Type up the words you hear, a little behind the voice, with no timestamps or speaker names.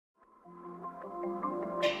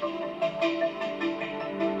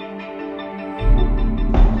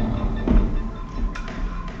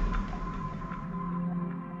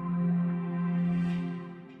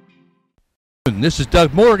Carmen. This is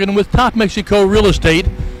Doug Morgan with Top Mexico Real Estate.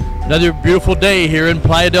 Another beautiful day here in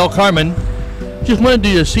Playa del Carmen. Just wanted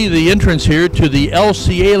you to see the entrance here to the El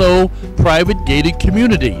Cielo private gated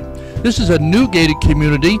community. This is a new gated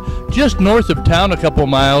community just north of town, a couple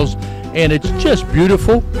miles, and it's just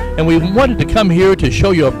beautiful. And we wanted to come here to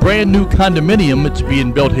show you a brand new condominium that's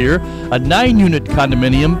being built here, a 9-unit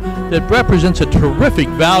condominium that represents a terrific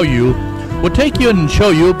value. We'll take you in and show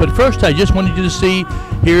you, but first I just wanted you to see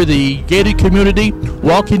here the gated community,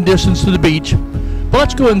 walking distance to the beach. But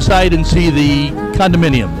let's go inside and see the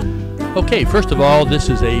condominium. Okay, first of all, this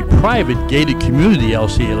is a private gated community, El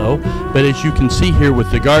Cielo, but as you can see here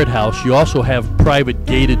with the guardhouse, you also have private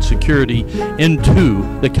gated security into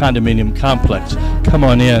the condominium complex. Come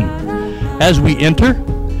on in. As we enter,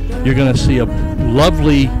 you're going to see a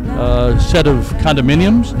lovely set of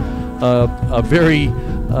condominiums, a very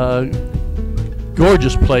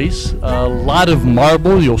gorgeous place, a lot of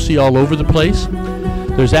marble you'll see all over the place.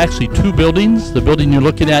 There's actually 2 buildings. The building you're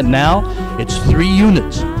looking at now, it's 3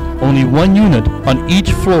 units. Only 1 unit on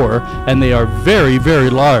each floor, and they are very,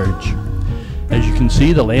 very large. As you can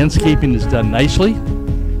see, the landscaping is done nicely.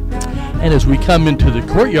 And as we come into the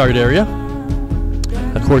courtyard area,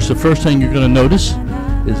 of course, the first thing you're going to notice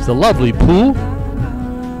is the lovely pool,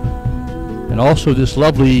 and also this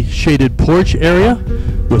lovely shaded porch area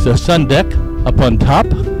with a sun deck up on top.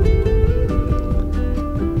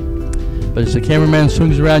 But as the cameraman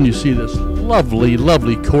swings around, you see this lovely,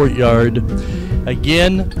 lovely courtyard.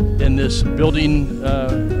 Again, in this building,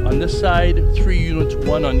 on this side, 3 units,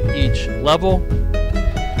 1 on each level.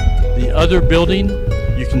 The other building,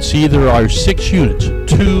 you can see there are 6 units,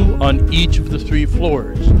 2 on each of the 3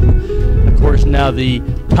 floors. Of course, now the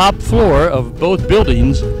top floor of both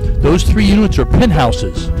buildings, those 3 units are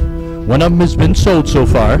penthouses. One of them has been sold so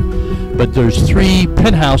far, but there's 3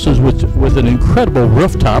 penthouses with an incredible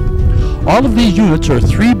rooftop. All of these units are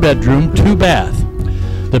 3-bedroom, 2-bath.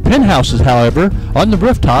 The penthouses, however, on the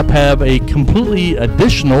rooftop have a completely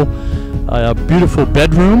additional beautiful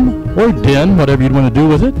bedroom or den, whatever you'd want to do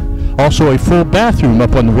with it. Also a full bathroom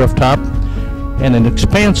up on the rooftop and an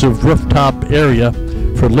expansive rooftop area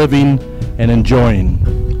for living and enjoying.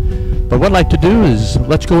 But what I'd like to do is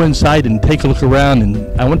let's go inside and take a look around,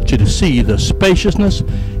 and I want you to see the spaciousness,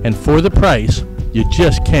 and for the price, you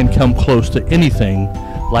just can't come close to anything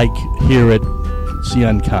like here at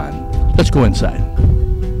Sian Kaan. Let's go inside.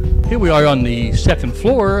 Here we are on the 2nd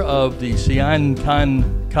floor of the Sian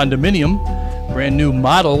Kaan condominium, brand new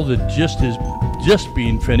model that is just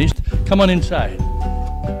being finished. Come on inside.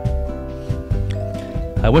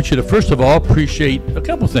 I want you to first of all appreciate a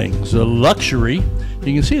couple things. The luxury.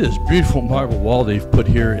 You can see this beautiful marble wall they've put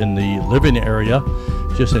here in the living area,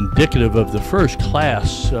 just indicative of the first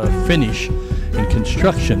class finish and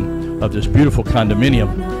construction of this beautiful condominium.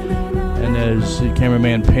 And as the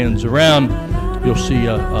cameraman pans around, you'll see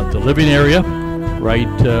the living area right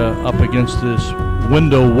up against this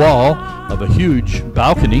window wall of a huge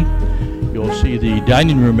balcony. You'll see the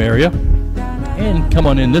dining room area. And come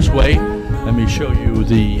on in this way. Let me show you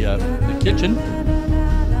the kitchen.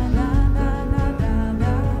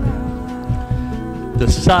 The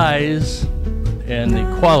size and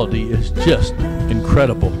the quality is just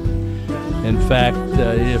incredible. In fact,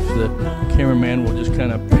 if the cameraman will just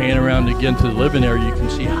kind of pan around again to the living area, you can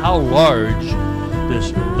see how large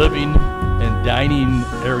this living and dining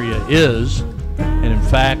area is. And in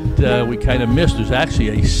fact, we kind of missed, there's actually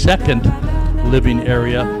a second living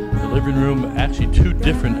area. The living room, actually 2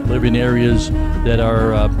 different living areas that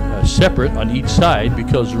are separate on each side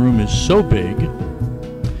because the room is so big.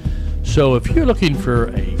 So if you're looking for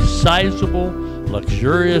a sizable,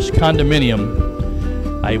 luxurious condominium,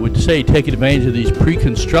 I would say take advantage of these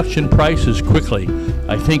pre-construction prices quickly.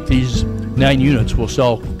 I think these 9 units will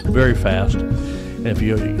sell very fast. And if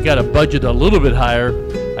you got a budget a little bit higher,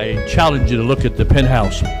 I challenge you to look at the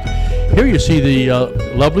penthouse. Here you see the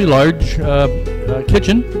lovely large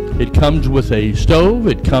kitchen. It comes with a stove.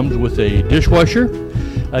 It comes with a dishwasher.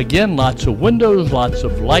 Again, lots of windows, lots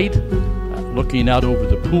of light, looking out over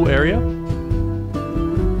the pool area.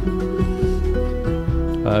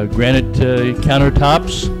 Granite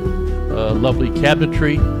countertops, lovely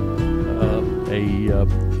cabinetry,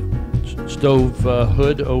 a stove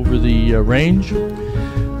hood over the range.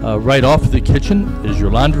 Right off the kitchen is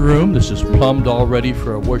your laundry room. This is plumbed already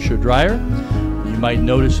for a washer dryer. You might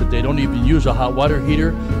notice that they don't even use a hot water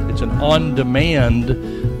heater. It's an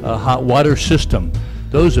on-demand hot water system.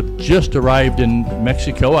 Those have just arrived in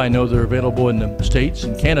Mexico. I know they're available in the States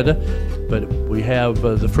and Canada, but we have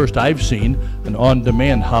the first I've seen an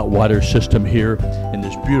on-demand hot water system here in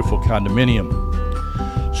this beautiful condominium.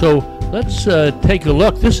 So Let's take a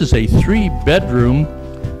look. This is a 3-bedroom,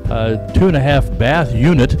 2.5 bath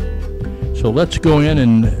unit. So let's go in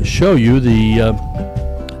and show you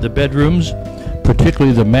the bedrooms,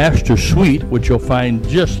 particularly the master suite, which you'll find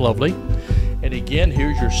just lovely. And again,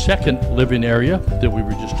 here's your second living area that we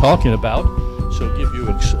were just talking about. So it'll give you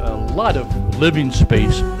a lot of living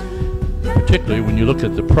space, particularly when you look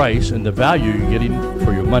at the price and the value you're getting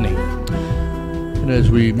for your money. And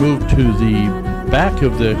as we move to the back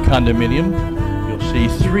of the condominium, you'll see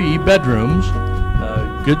 3 bedrooms,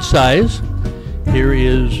 good size. Here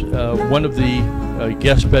is one of the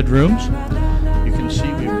guest bedrooms. You can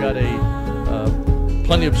see we've got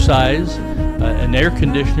plenty of size, an air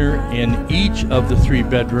conditioner in each of the 3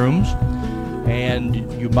 bedrooms. And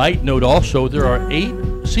you might note also there are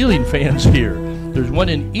 8 ceiling fans here. There's one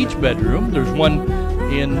in each bedroom. There's one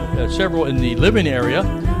in several in the living area.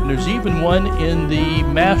 And there's even one in the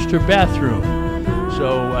master bathroom.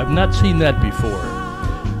 So I've not seen that before.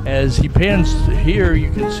 As he pans here, you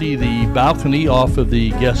can see the balcony off of the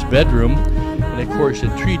guest bedroom. And of course,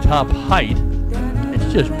 at treetop height,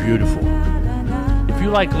 it's just beautiful. If you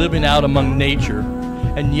like living out among nature,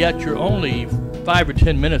 and yet you're only 5 or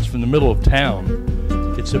 10 minutes from the middle of town,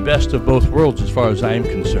 it's the best of both worlds as far as I am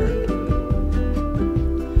concerned.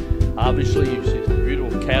 Obviously, you see some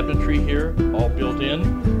beautiful cabinetry here, all built in.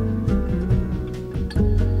 So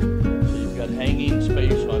you've got hanging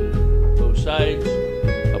space on both sides,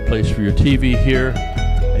 a place for your TV here,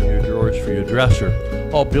 and your drawers for your dresser,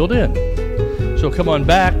 all built in. So come on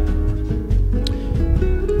back.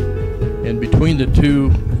 And between the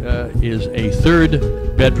two is a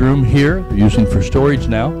 3rd bedroom here, using for storage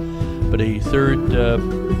now, but a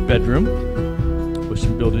 3rd bedroom with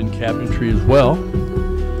some built-in cabinetry as well.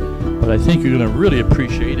 What I think you're going to really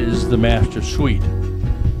appreciate is the master suite.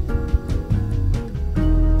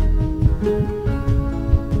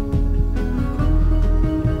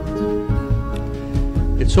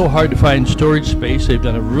 It's so hard to find storage space. They've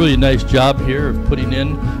done a really nice job here of putting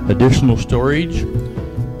in additional storage.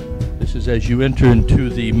 This is as you enter into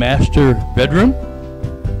the master bedroom.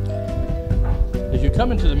 As you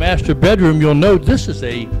come into the master bedroom, you'll note this is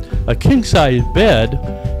a king-size bed,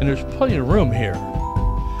 and there's plenty of room here.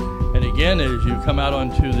 And again, as you come out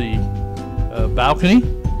onto the balcony,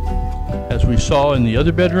 as we saw in the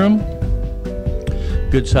other bedroom,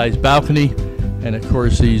 good-sized balcony, and of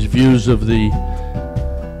course these views of the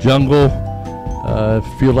jungle.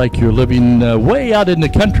 Feel like you're living way out in the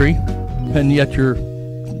country, and yet you're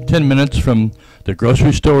 10 minutes from the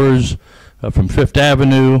grocery stores, from Fifth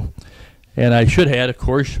Avenue. And I should add, of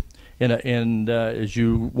course, as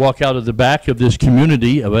you walk out of the back of this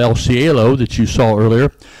community of El Cielo that you saw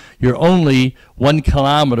earlier, you're only 1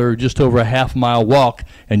 kilometer, just over a half-mile walk,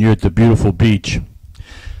 and you're at the beautiful beach.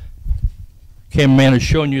 Cameraman has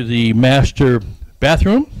shown you the master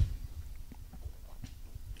bathroom.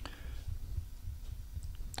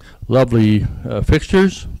 Lovely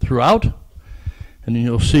fixtures throughout. And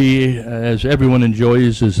you'll see, as everyone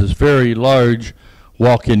enjoys, is this very large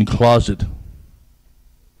walk-in closet.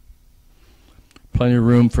 Plenty of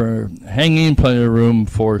room for hanging, plenty of room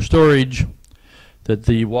for storage, that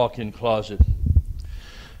the walk-in closet.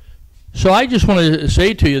 So I just want to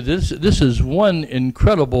say to you, this is one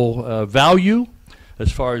incredible value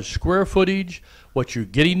as far as square footage, what you're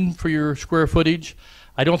getting for your square footage.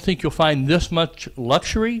 I don't think you'll find this much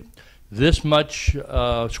luxury, this much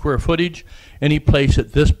square footage, any place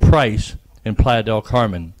at this price in Playa del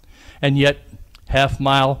Carmen. And yet,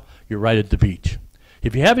 half-mile, you're right at the beach.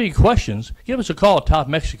 If you have any questions, give us a call at Top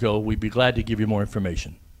Mexico. We'd be glad to give you more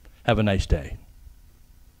information. Have a nice day.